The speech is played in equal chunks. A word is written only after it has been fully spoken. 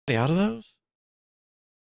directly out of those?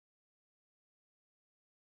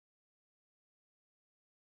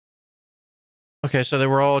 Okay, so they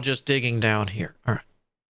were all just digging down here. All right.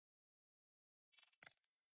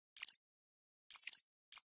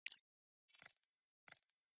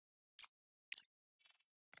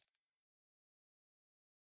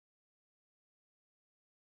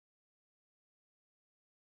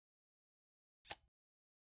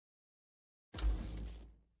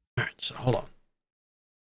 All right, so hold on.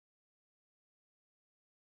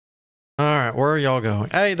 All right, where are y'all going?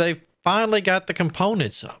 Hey, they finally got the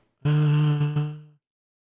components up.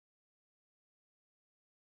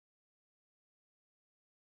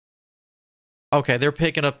 Okay, they're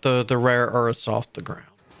picking up the rare earths off the ground.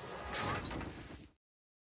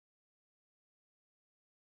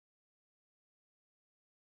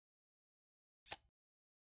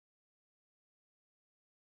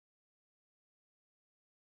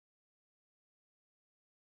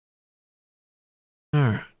 All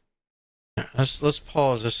right. Let's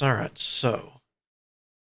pause this. All right, so.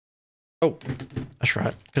 Oh, that's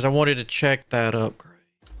right. Because I wanted to check that upgrade.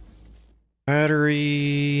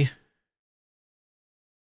 Battery.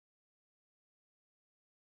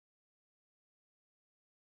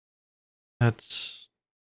 That's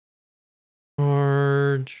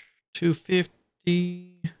charge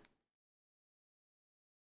 250.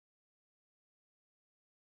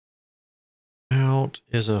 Out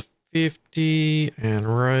is a 50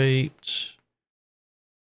 and rate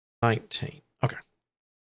 19. Okay.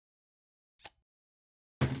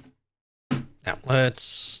 Now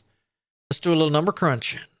let's do a little number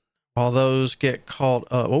crunching while those get caught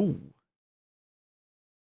up. Oh.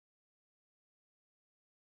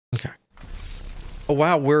 Okay. Oh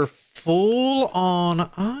wow, we're full on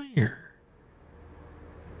iron.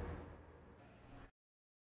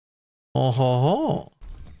 Oh ho ho.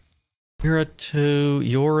 You're a 2,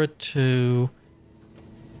 you're a 2.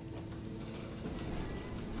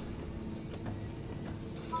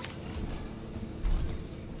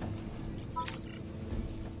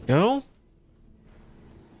 Go.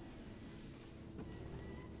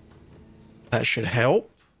 That should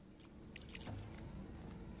help.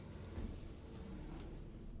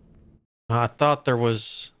 I thought there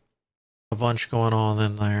was a bunch going on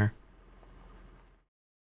in there.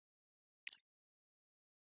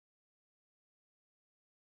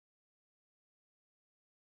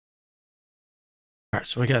 All right,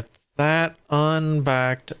 so we got that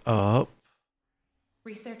unbacked up.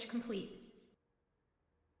 Research complete.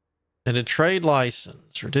 And a trade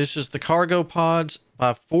license reduces the cargo pods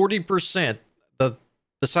by 40%. The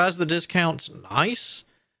size of the discount's nice,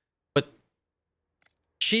 but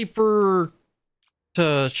cheaper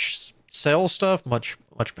to sell stuff, much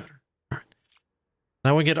better. All right.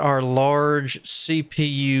 Now we get our large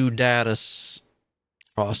CPU data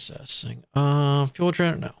processing. Fuel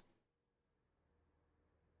generator, no.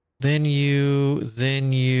 Then you,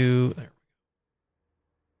 there.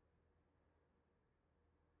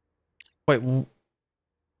 Wait, what?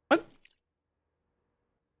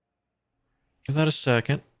 Give that a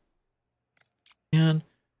second. And,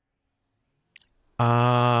 okay.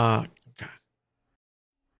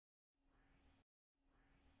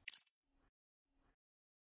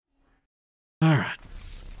 All right.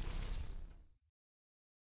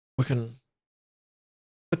 We can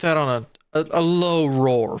put that on a low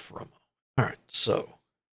roar for a moment. All right, so.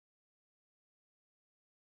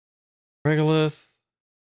 Regolith.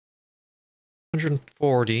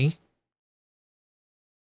 140.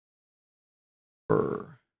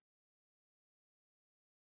 For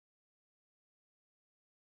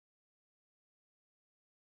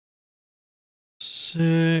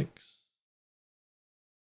 6.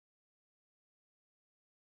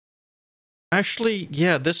 Actually,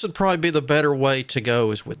 yeah, this would probably be the better way to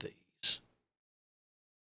go is with these.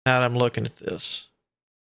 Now that I'm looking at this.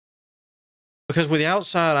 Because with the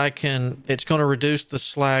outside, it's going to reduce the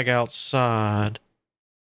slag outside.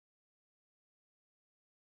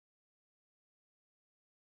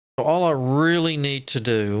 So all I really need to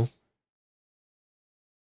do,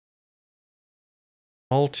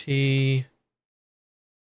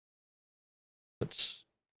 that's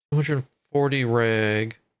 240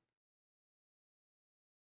 reg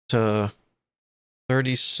to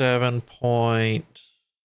 37 point.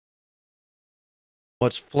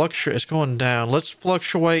 Let's fluctuate. It's going down. Let's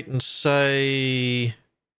fluctuate and say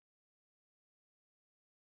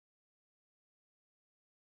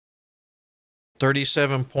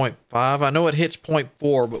 37.5. I know it hits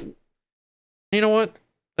 0.4, but you know what?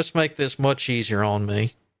 Let's make this much easier on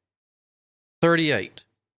me. 38.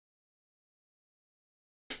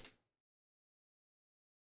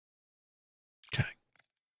 Okay.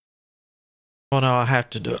 Well, no, I have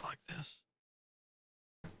to do it like this.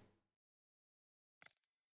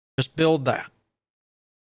 Just build that.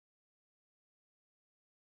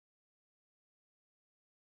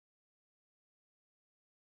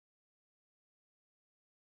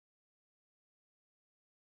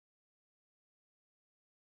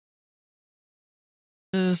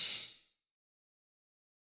 This.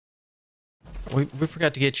 We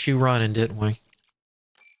forgot to get you running, didn't we?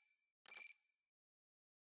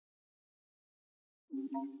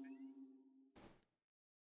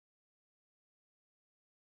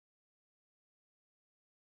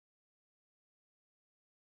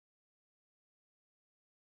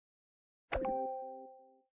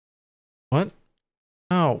 What?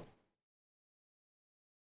 No.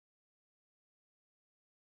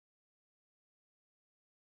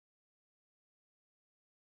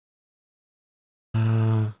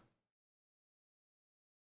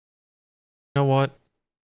 You know what?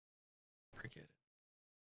 Forget it.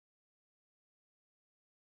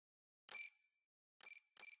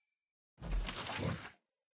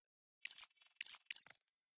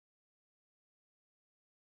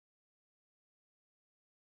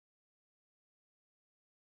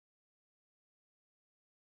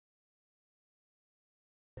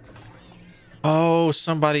 Oh,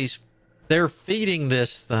 they're feeding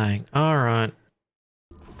this thing. All right.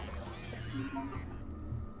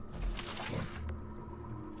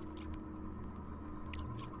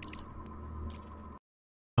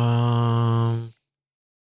 Um,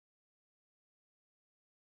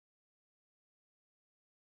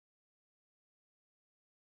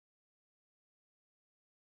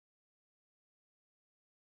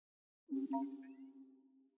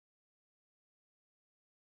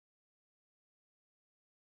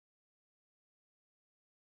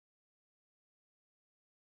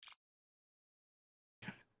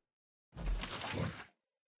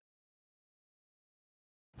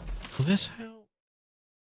 will this help?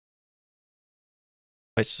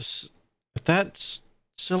 Wait, so if that's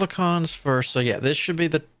silicon's first, so yeah, this should be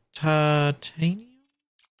the titanium.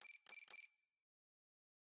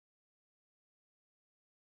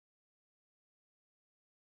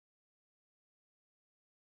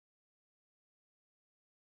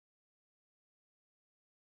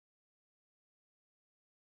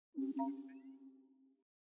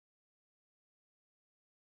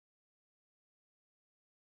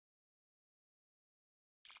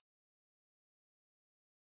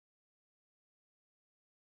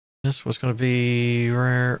 This was going to be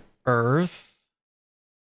rare earth.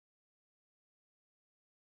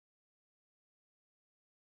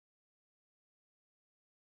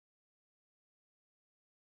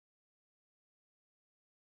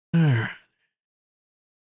 All right.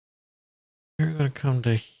 You're going to come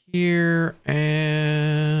to here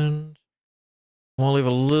and we'll leave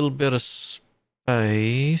a little bit of space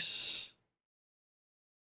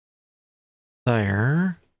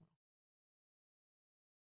there.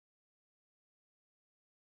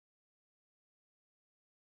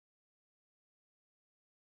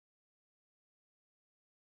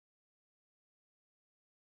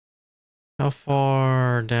 How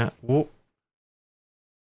far down? Whoa.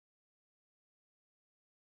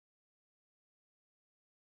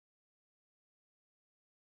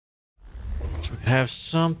 So we could have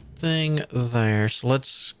something there. So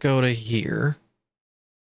let's go to here.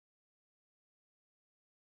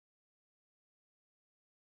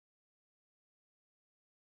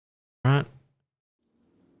 Right.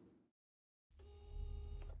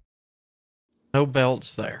 No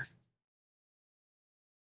belts there.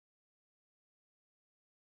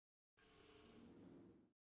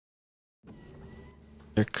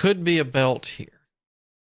 There could be a belt here.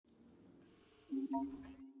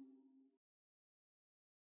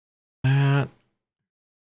 That.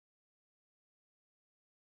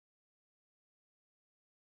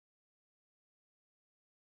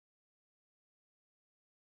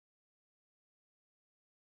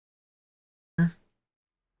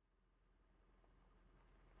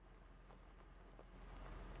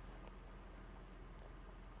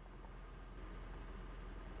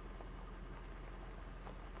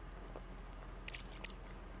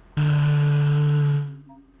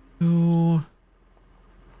 Ooh.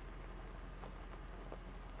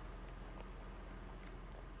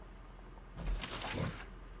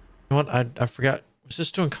 You know what? I forgot. Was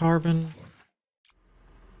this doing carbon?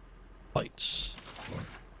 Lights.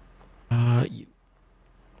 You.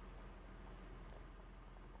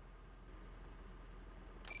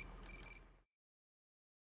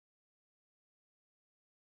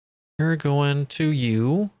 You're going to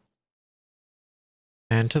you.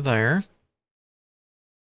 And to there.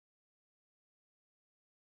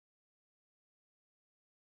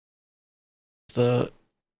 The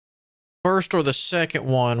first or the second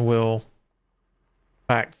one will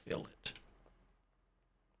backfill it.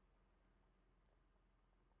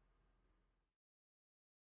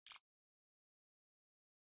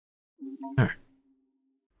 All right.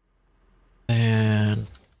 And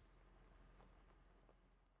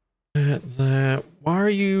that. Why are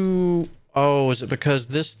you? Oh, is it because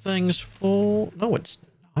this thing's full? No, it's not.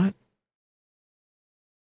 All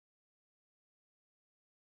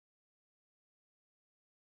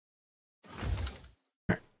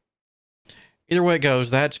right. Either way it goes,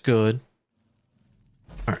 that's good.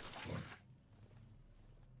 All right.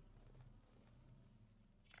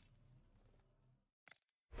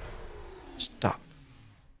 Stop.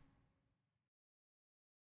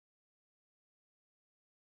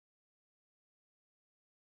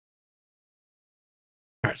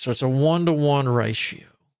 All right, so it's a 1-to-1 ratio.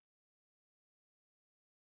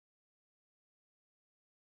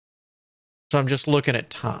 So I'm just looking at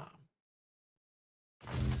time.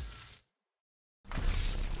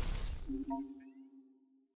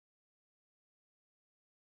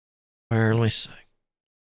 Let me see.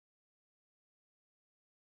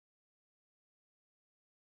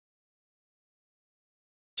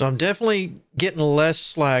 So I'm definitely getting less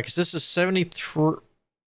slack. This is 73.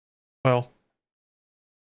 Well,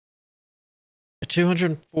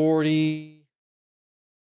 240.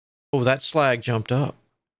 Oh, that slag jumped up.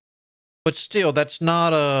 But still, that's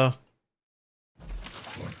not a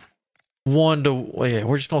 1 to. Well, yeah,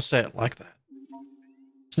 we're just going to say it like that.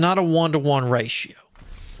 It's not a 1-to-1 ratio.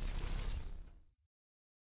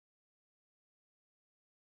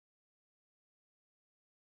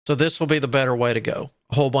 So this will be the better way to go.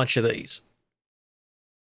 A whole bunch of these.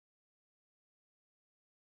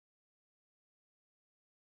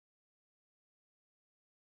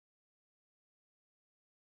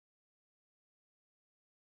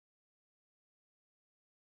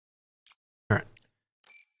 All right.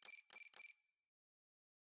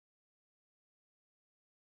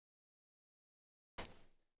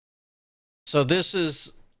 So this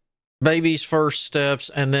is baby's first steps,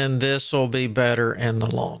 and then this will be better in the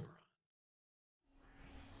long run.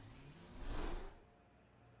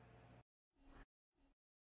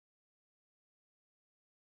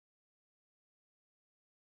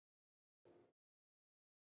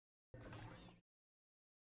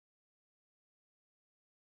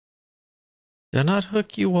 Did I not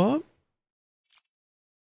hook you up?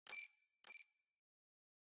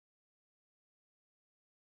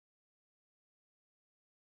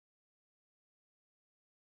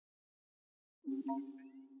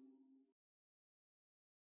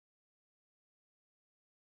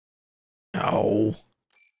 No.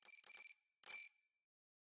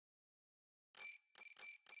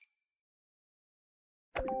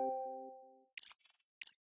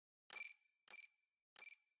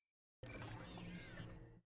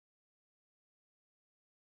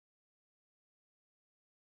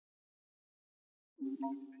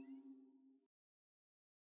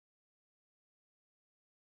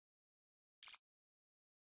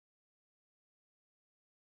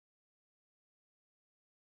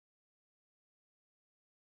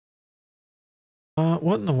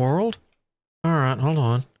 What in the world? All right, hold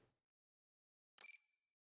on.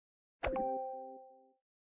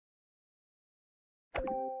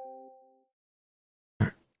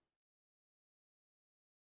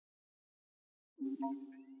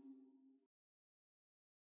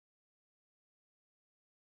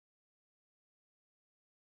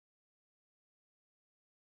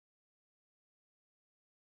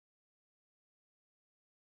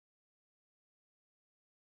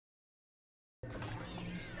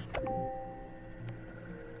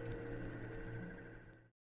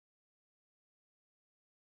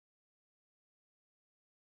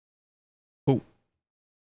 Oh,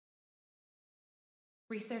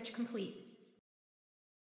 Research complete.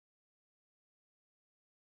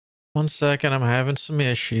 1 second. I'm having some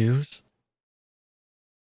issues.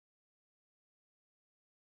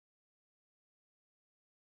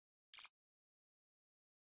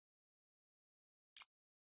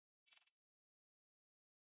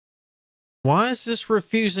 Why is this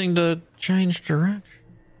refusing to change direction?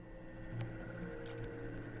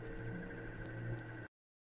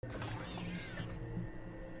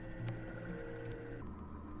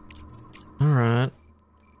 All right.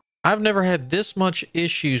 I've never had this much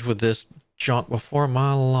issues with this junk before in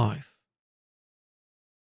my life.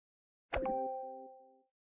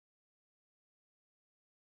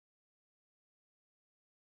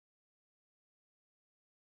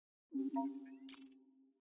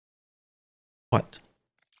 What?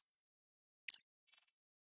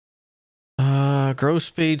 Grow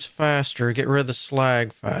speeds faster. Get rid of the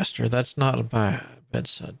slag faster. That's not bad.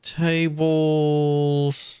 Bedside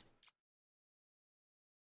tables.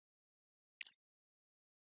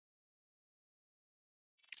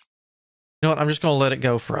 You know what? I'm just going to let it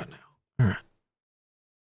go for right now. All right.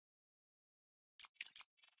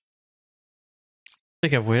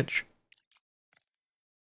 Speaking of which,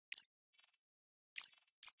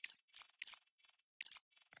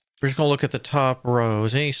 we're just going to look at the top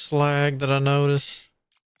rows. Any slag that I notice?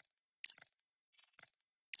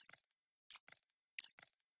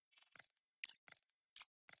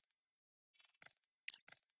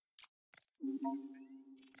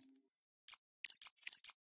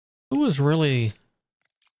 Who was really...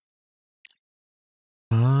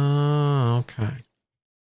 Ah, okay.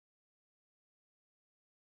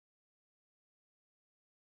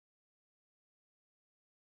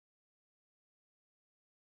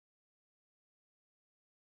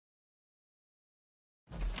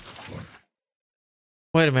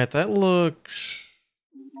 Wait a minute, that looks...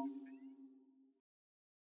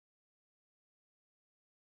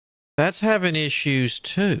 That's having issues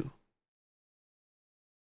too.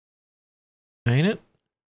 Ain't it?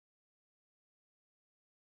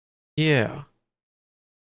 Yeah.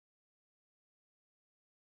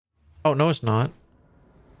 Oh, no, it's not.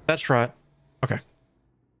 That's right. Okay.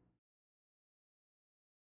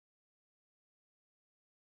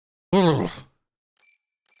 Ugh.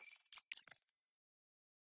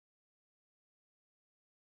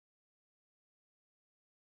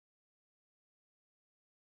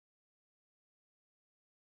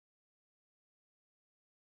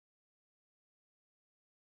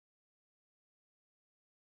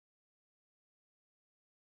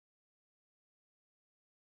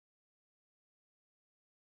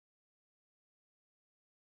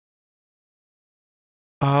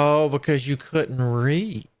 Oh, because you couldn't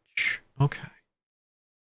reach. Okay.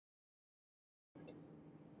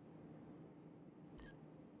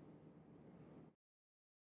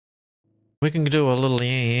 We can do a little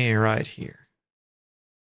right here.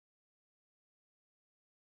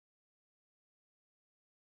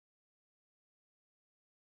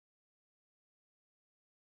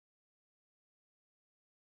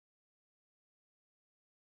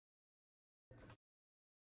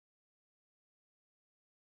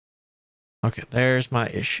 Okay, there's my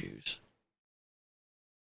issues.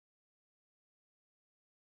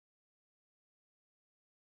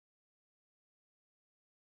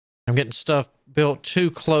 I'm getting stuff built too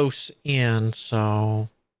close in, so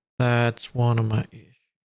that's one of my issues.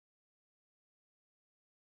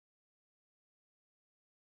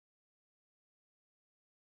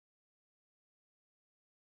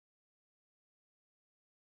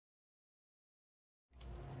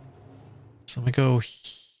 So let me go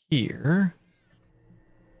here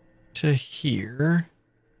to here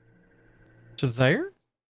to there.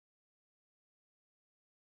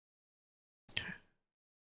 Okay.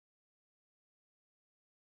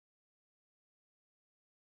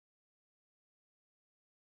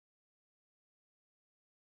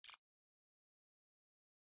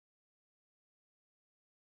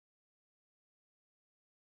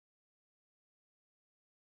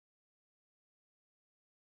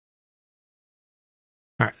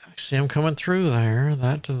 All right, I see them coming through there,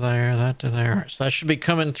 that to there, that to there. All right, so that should be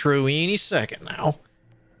coming through any second now.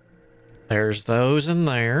 There's those in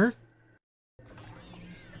there.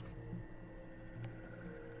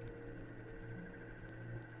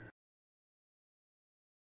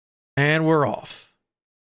 And we're off.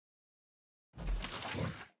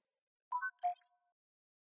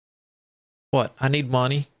 What? I need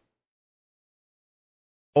money.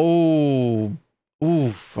 Oh,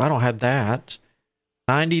 oof. I don't have that.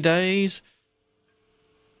 90 days.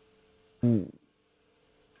 Ooh.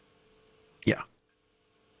 Yeah.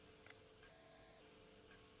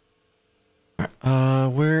 All right,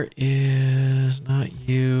 where is not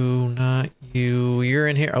you, not you. You're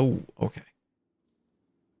in here. Oh, okay.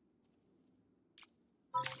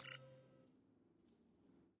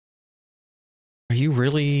 Are you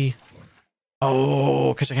really?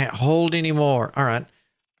 Oh, because I can't hold anymore. All right.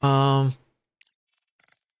 Okay.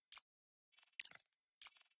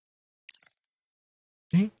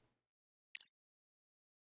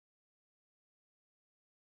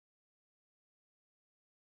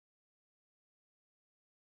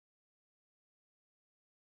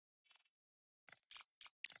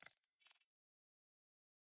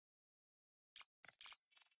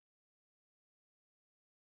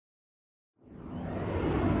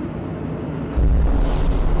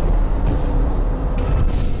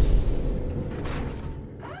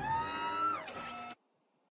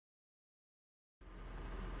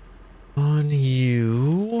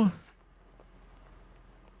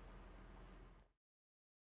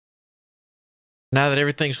 Now that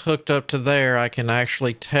everything's hooked up to there, I can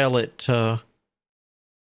actually tell it to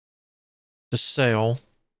sell.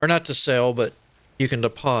 Or not to sell, but you can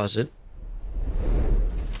deposit.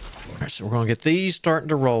 All right, so we're going to get these starting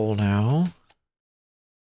to roll now.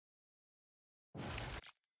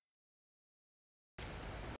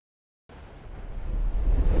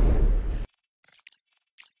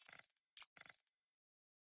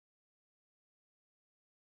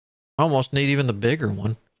 I almost need even the bigger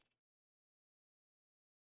one.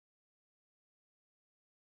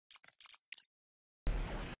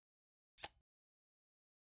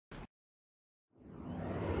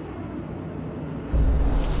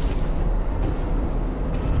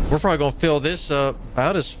 We're probably going to fill this up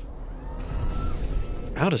about as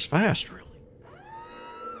fast, really.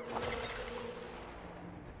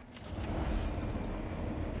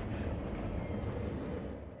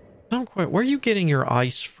 Don't quite. Where are you getting your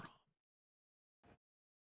ice from?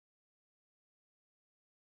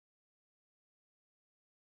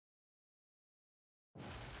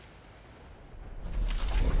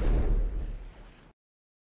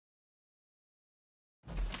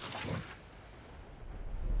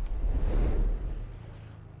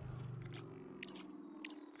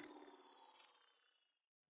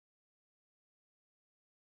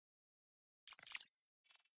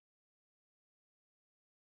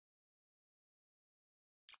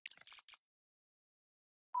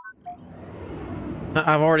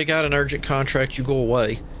 I've already got an urgent contract. You go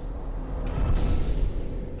away.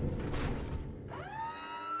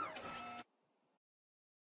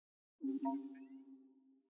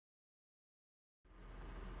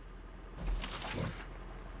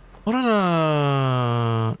 What on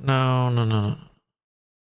no, no, no, no.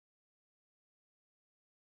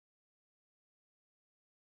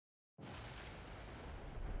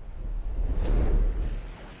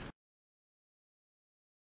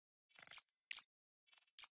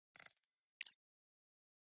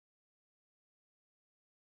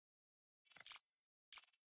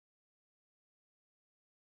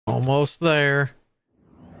 Almost there.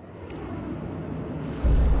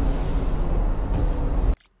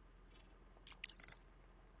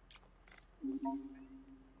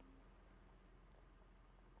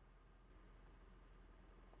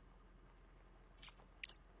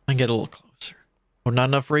 I can get a little closer. Oh, not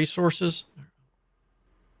enough resources?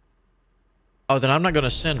 Oh, then I'm not going to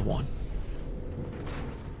send one.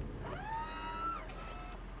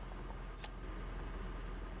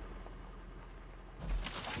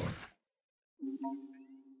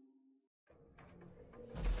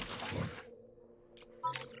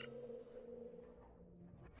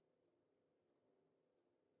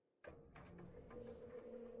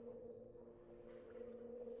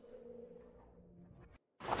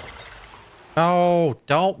 Oh,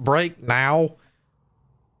 don't break now.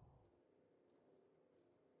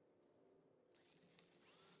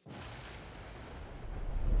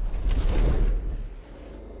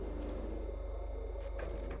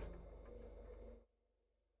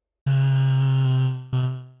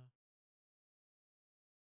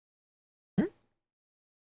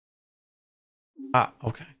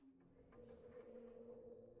 Okay.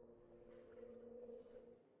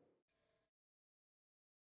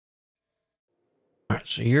 All right,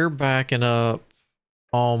 so you're backing up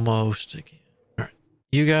almost again. All right,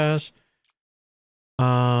 you guys.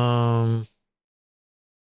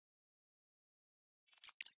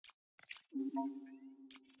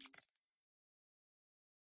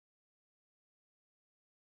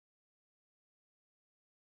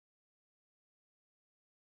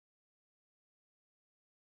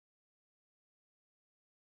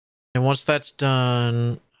 And once that's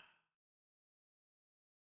done,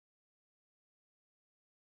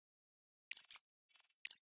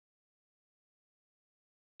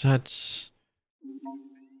 that's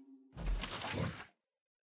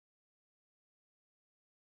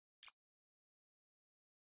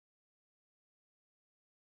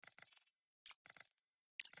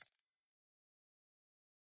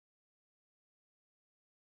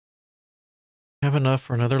have enough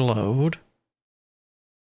for another load.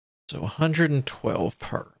 So 112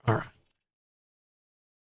 per. All right.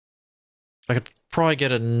 I could probably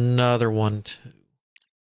get another one too.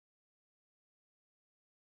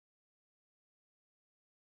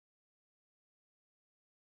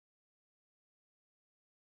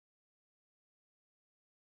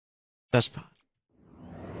 That's fine.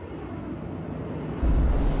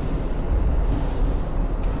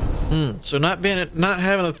 So not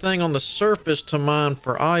having a thing on the surface to mine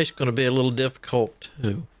for ice going to be a little difficult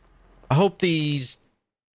too. I hope they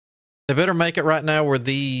better make it right now where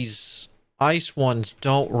these ice ones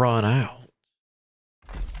don't run out.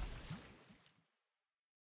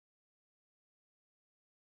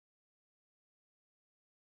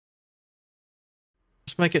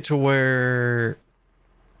 Let's make it to where,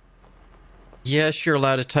 yes, you're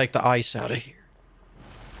allowed to take the ice out of here.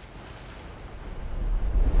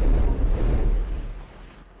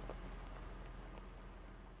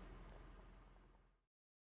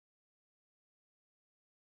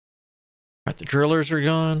 All right, the drillers are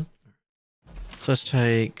gone. So let's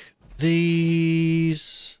take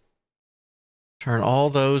these, turn all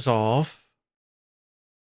those off.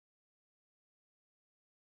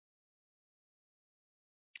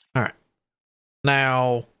 All right.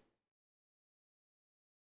 Now,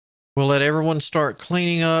 we'll let everyone start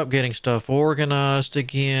cleaning up, getting stuff organized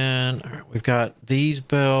again. All right, we've got these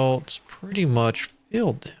belts pretty much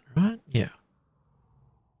filled then, right? Yeah.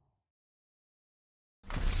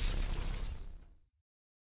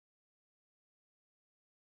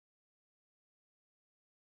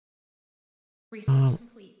 Research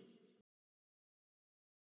complete.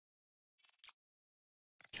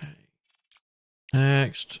 Okay.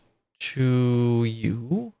 Next to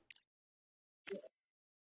you.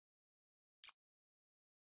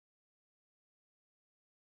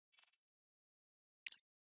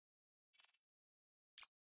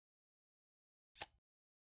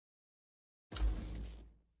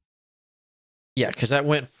 Yeah, because that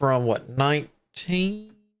went from what,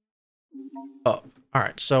 19 up. All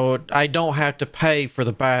right, so I don't have to pay for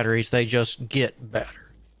the batteries, they just get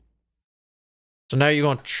better. So now you're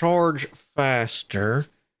going to charge faster.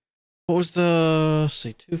 What was the, let's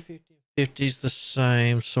see, 250, 50 is the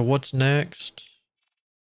same. So what's next?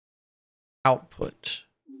 Output.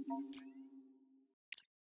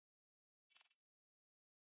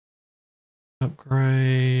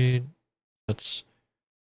 Upgrade. That's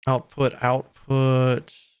output.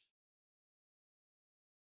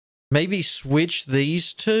 Maybe switch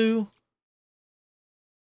these two.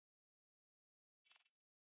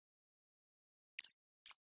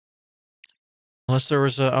 Unless there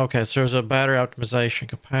was a, okay, so there's a battery optimization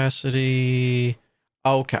capacity.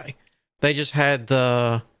 Okay. They just had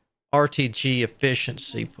the RTG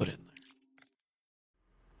efficiency put in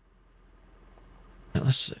there. Now,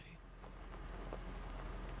 let's see.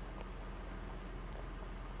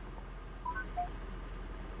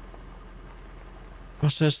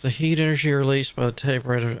 Process the heat energy released by the tape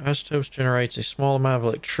rate of isotopes generates a small amount of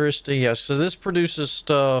electricity. Yes, so this produces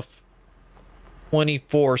stuff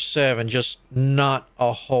 24/7, just not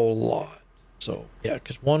a whole lot. So yeah,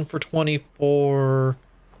 because 1 for 24.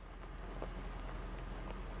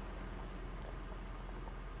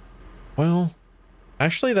 Well,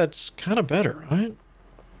 actually, that's kind of better, right?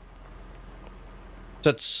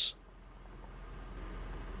 That's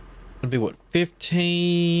would be what,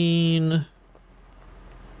 15.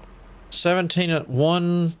 17 at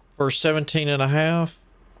 1 for 17 and a half.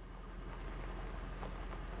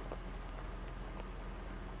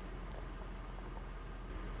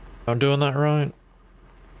 I'm doing that right.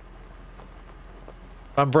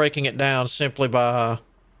 I'm breaking it down simply by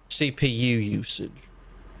CPU usage.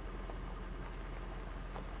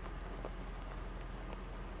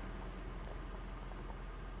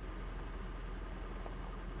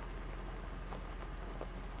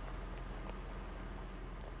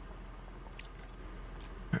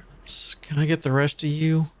 Can I get the rest of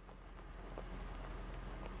you?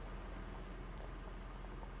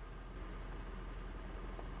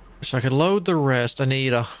 So I could load the rest. I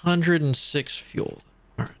need 106 fuel.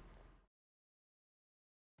 All right.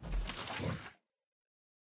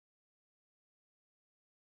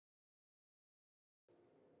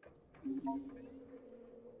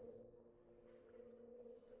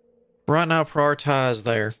 Right now, prioritize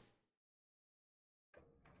there.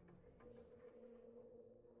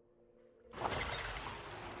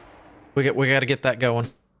 We got to get that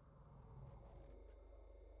going.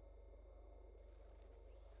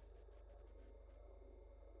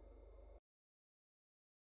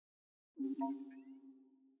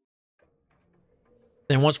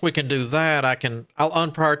 Then once we can do that, I'll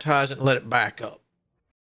unprioritize it and let it back up.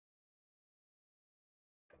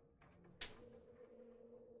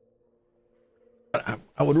 But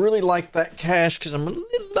I would really like that cash because I'm a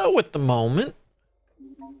little low at the moment.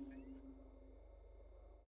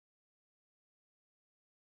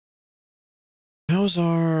 How's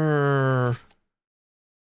our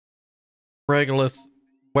regolith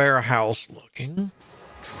warehouse looking?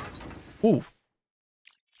 Oof.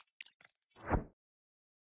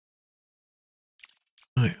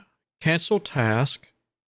 Oh yeah. Cancel task.